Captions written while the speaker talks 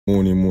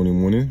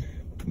Morning.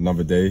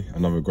 Another day,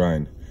 another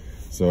grind.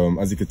 So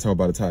as you can tell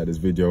by the title of this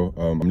video,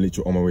 I'm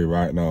literally on my way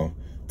right now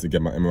to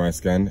get my MRI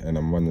scan, and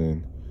I'm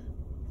running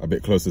a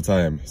bit close to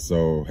time,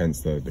 so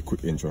hence the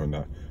quick intro on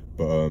that.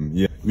 But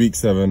yeah, week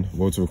 7,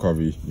 road to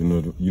recovery. You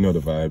know the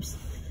vibes.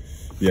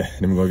 Yeah,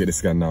 then we're gonna get the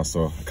scan now.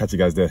 So I'll catch you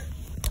guys there.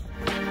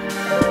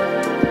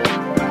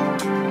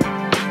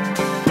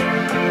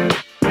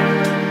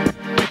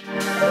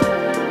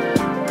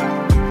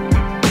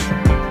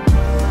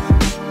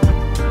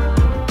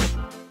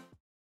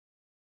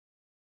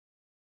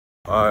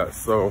 Alright,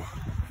 so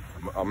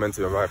I'm meant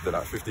to arrive there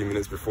like 15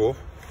 minutes before.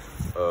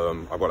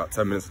 I got like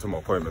 10 minutes to my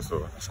appointment,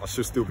 so I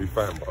should still be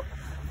fine. But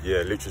yeah,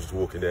 literally just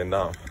walking there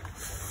now.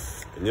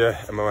 And yeah,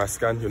 MRI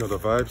scan, you know the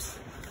vibes.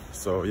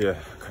 So yeah,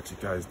 catch you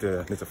guys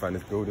there. I need to find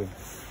this building.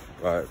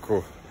 Alright,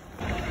 cool.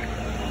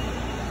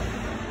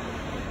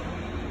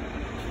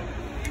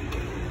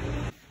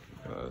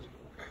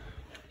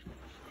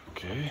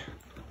 Okay.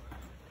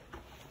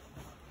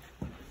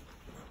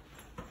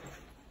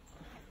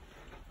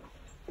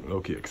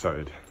 Low-key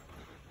excited.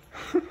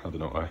 I don't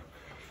know why.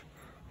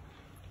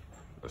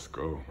 Let's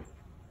go.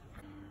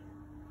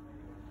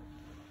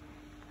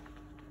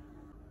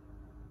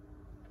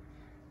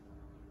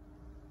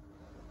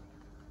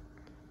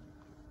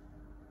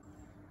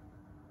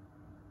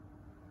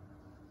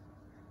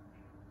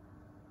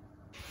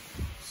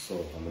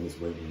 So I'm in this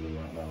waiting room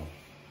right now.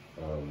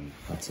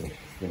 Had to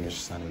finish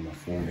signing my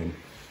form in.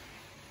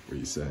 What are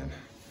you saying?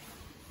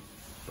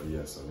 But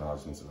yeah, so now I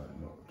just need to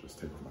just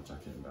take off my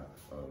jacket and that.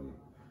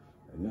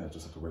 And yeah,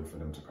 just have to wait for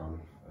them to come.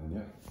 And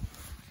yeah,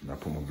 and I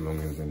put my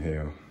belongings in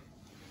here.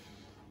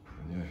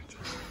 And yeah,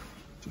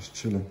 just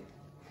chilling.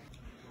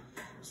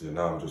 So yeah,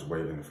 now I'm just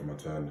waiting for my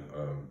turn.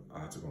 I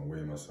had to go and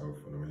weigh myself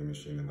on the weighing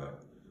machine and that.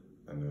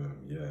 And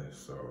yeah,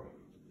 so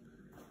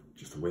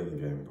just a waiting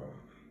game. But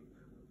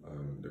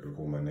they're gonna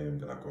call my name,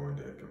 then I go in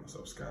there, get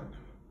myself scanned.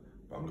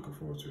 But I'm looking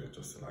forward to it,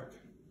 just to like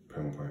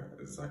pinpoint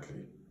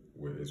exactly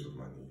where it is with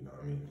my knee, you know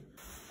what I mean?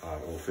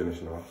 All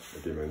finished now.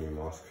 They gave me a new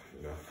mask,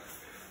 you know.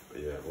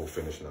 But yeah, all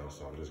finished now,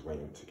 so I'm just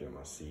waiting to get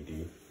my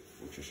CD,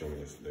 which will show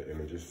me the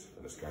images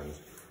and the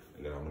scans,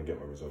 and then I'm gonna get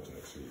my results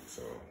next week.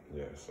 So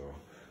yeah, so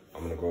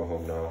I'm gonna go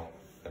home now,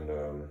 and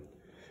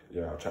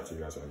yeah, I'll chat to you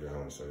guys when I get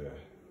home. So yeah,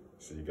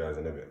 see you guys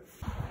in a bit.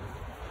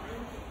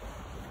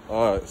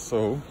 Alright,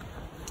 so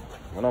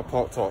when I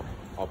parked up,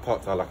 I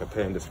parked at like a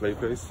pay and display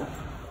place,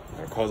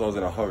 and because I was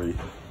in a hurry,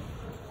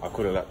 I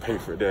couldn't like pay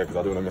for it there because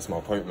I didn't want to miss my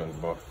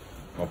appointment. But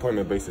my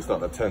appointment basically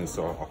started at 10,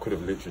 so I could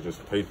have literally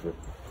just paid for it.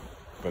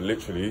 But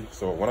literally,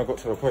 so when I got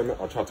to the appointment,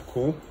 I tried to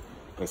call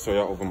and sort it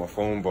out over my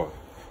phone, but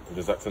it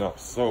was acting up.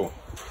 So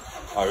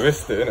I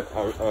risked it,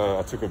 innit?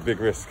 I took a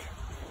big risk,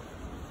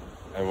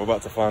 and we're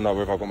about to find out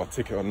whether I got my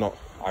ticket or not.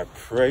 I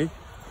pray,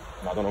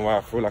 and I don't know why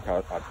I feel like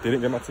I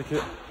didn't get my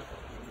ticket,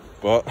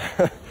 but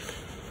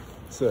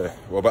so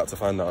we're about to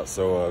find out.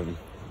 So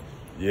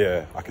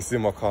yeah, I can see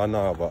my car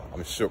now, but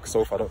I'm shook.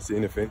 So far I don't see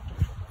anything,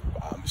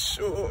 but I'm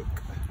shook.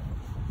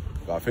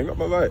 But I think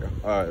I'm alright.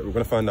 Alright, we're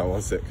gonna find out,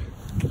 one sec.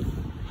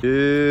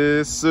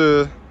 Yes,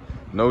 sir.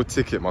 No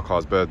ticket. My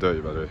car's bare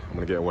dirty, by the way. I'm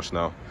gonna get it washed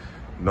now.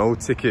 No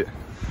ticket.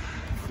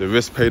 The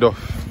risk paid off.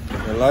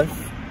 In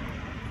life,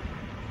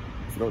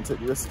 if you don't take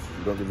risk,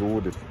 you don't get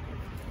rewarded.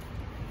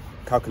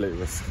 Calculate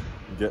risk.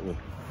 You get me?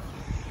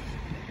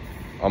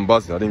 I'm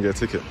buzzing. I didn't get a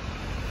ticket.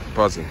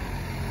 Buzzing.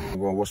 I'm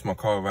gonna wash my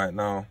car right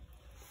now,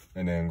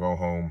 and then go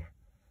home,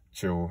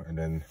 chill, and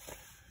then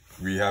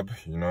rehab.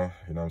 You know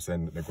what I'm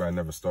saying? The grind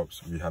never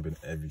stops. Rehabbing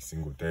every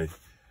single day.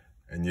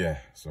 And yeah,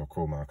 so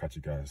cool, man. I'll catch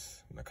you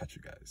guys.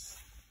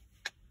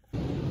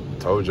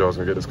 Told you I was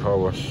gonna get this car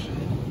wash.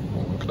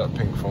 Look at that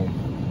pink foam.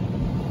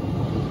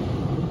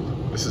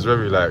 This is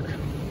very like,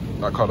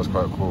 that colour's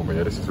quite cool, but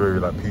yeah, this is very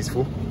like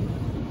peaceful.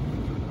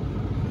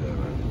 Yeah,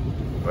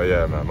 man. But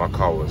yeah, man, my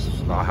car was,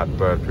 like, I had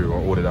bird poo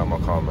and ordered out my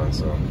car, man,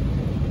 so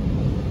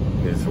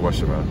needed to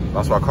wash it, man.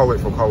 That's why I can't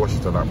wait for car washes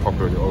to like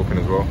properly open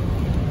as well.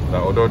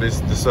 Like, although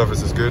this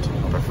service is good,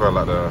 I prefer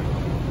like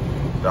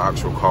the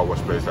actual car wash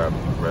place, like,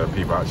 where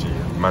people are actually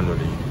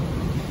manually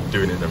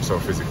doing it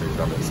themselves physically, if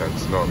that makes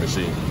sense, not a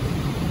machine.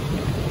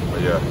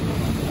 But yeah.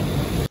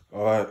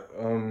 Alright,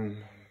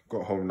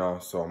 got home now,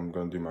 so I'm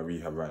gonna do my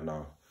rehab right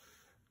now.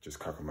 Just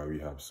crack on my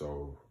rehab.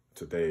 So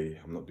today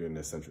I'm not doing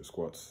the eccentric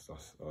squats.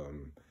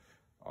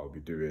 I'll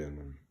be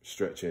doing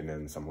stretching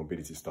and some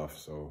mobility stuff.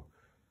 So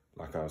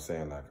like I was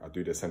saying, like I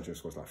do the eccentric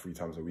squats like 3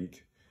 times a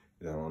week.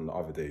 And then on the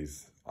other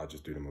days, I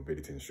just do the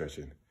mobility and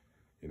stretching.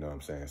 You know what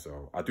I'm saying?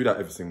 So I do that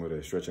every single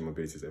day, stretching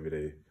mobilities every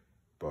day.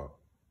 But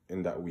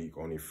in that week,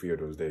 only 3 of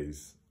those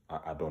days, I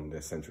add on the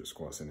eccentric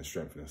squats and the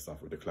strengthening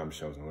stuff with the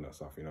clamshells and all that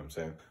stuff, you know what I'm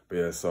saying? But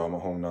yeah, so I'm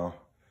at home now.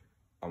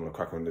 I'm gonna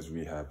crack on this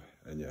rehab,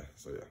 and yeah,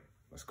 so yeah,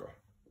 let's go.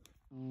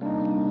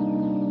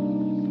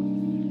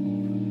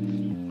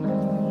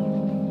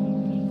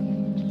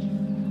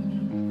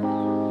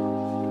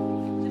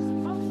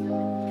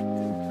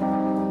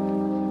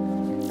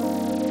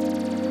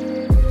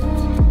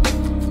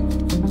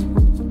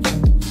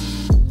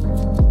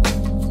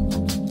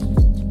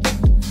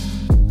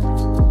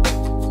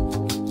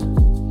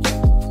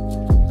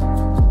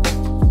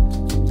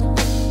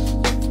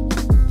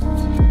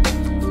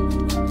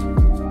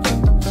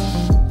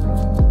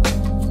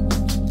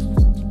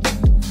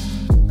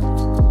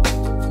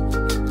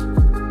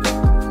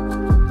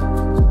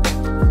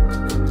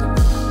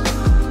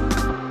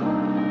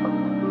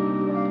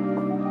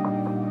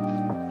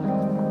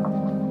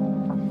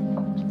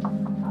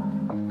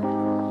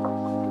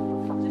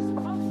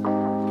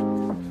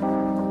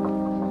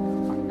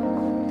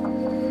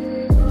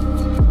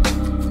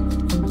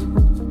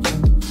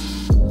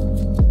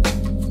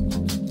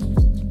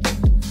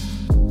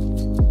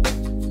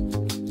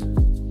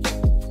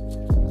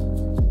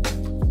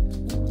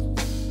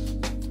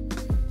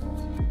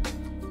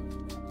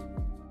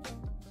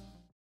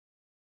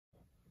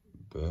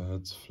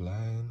 Birds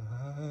flying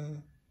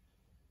high,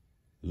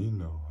 you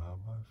know how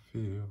I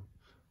feel.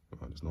 Oh,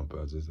 there's not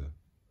birds, is there?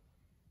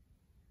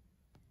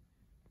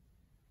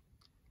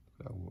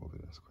 That water over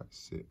there, that's quite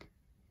sick.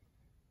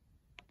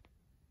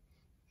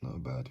 Not a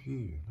bad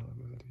view, not a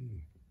bad view.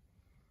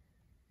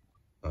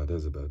 Oh,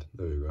 there's a bird,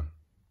 there we go.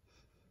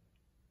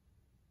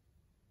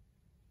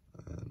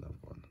 And another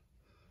one.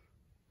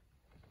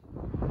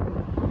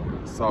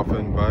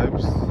 Southend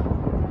vibes.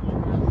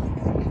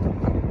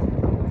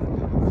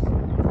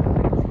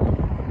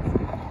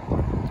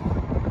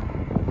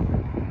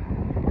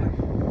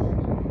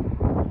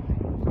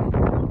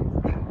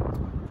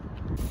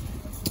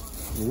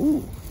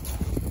 Ooh.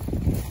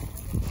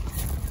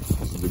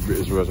 This is the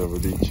British version of a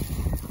beach.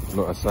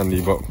 Not as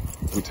sandy, but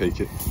we'll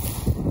take it.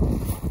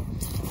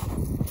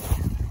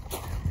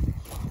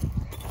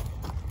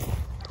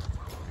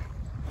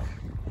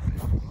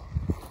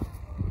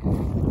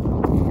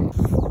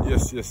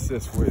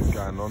 Yes, what is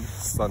going on?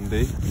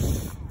 Sunday.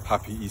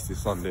 Happy Easter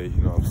Sunday,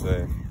 you know what I'm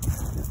saying?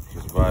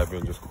 Just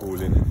vibing, just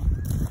cooling.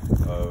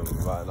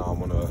 Right now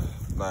I'm on a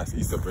nice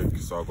Easter break,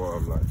 so I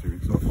got like 2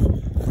 weeks off.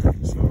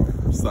 So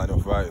I'm starting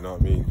off right, you know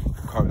what I mean?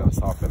 Currently at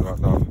Southend right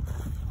now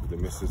with the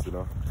missus, you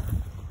know.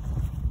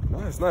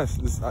 Nice. This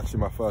is actually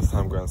my first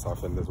time going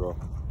Southend as well.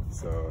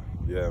 So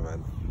yeah,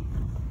 man.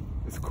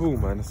 It's cool,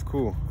 man, it's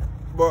cool.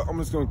 But I'm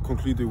just gonna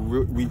conclude the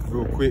week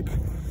real quick.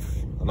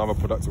 Another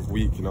productive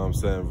week, you know what I'm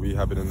saying?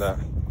 Rehabbing and that.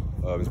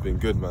 It's been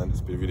good, man.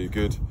 It's been really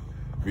good.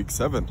 Week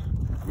 7.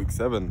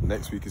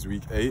 Next week is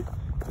week 8,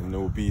 and it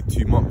will be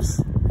 2 months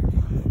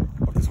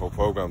of this whole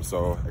program.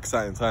 So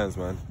exciting times,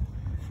 man.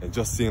 And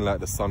just seeing like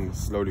the sun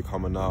slowly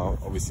coming out.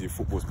 Obviously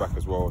football's back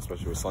as well,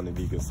 especially with Sunday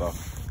league and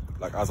stuff.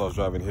 Like as I was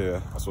driving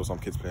here, I saw some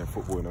kids playing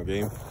football in a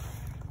game,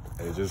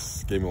 and it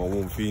just gave me a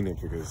warm feeling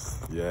because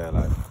yeah,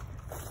 like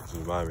just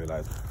remind me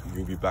like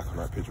you'll be back on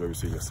that pitch where you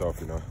see yourself,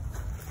 you know.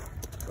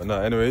 But no,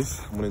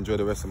 anyways, I'm gonna enjoy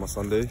the rest of my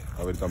Sunday.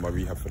 I've already done my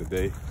rehab for the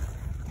day,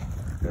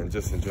 and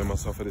just enjoy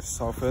myself at this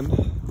Southend.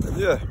 And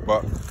yeah,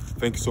 but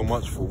thank you so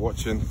much for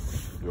watching.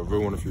 You're a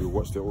real one if you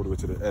watched it all the way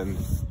to the end.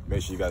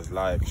 Make sure you guys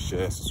like,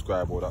 share,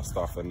 subscribe, all that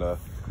stuff, and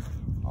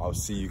I'll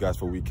see you guys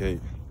for week 8.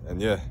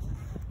 And yeah,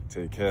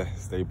 take care,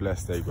 stay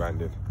blessed, stay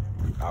grinding.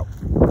 Out.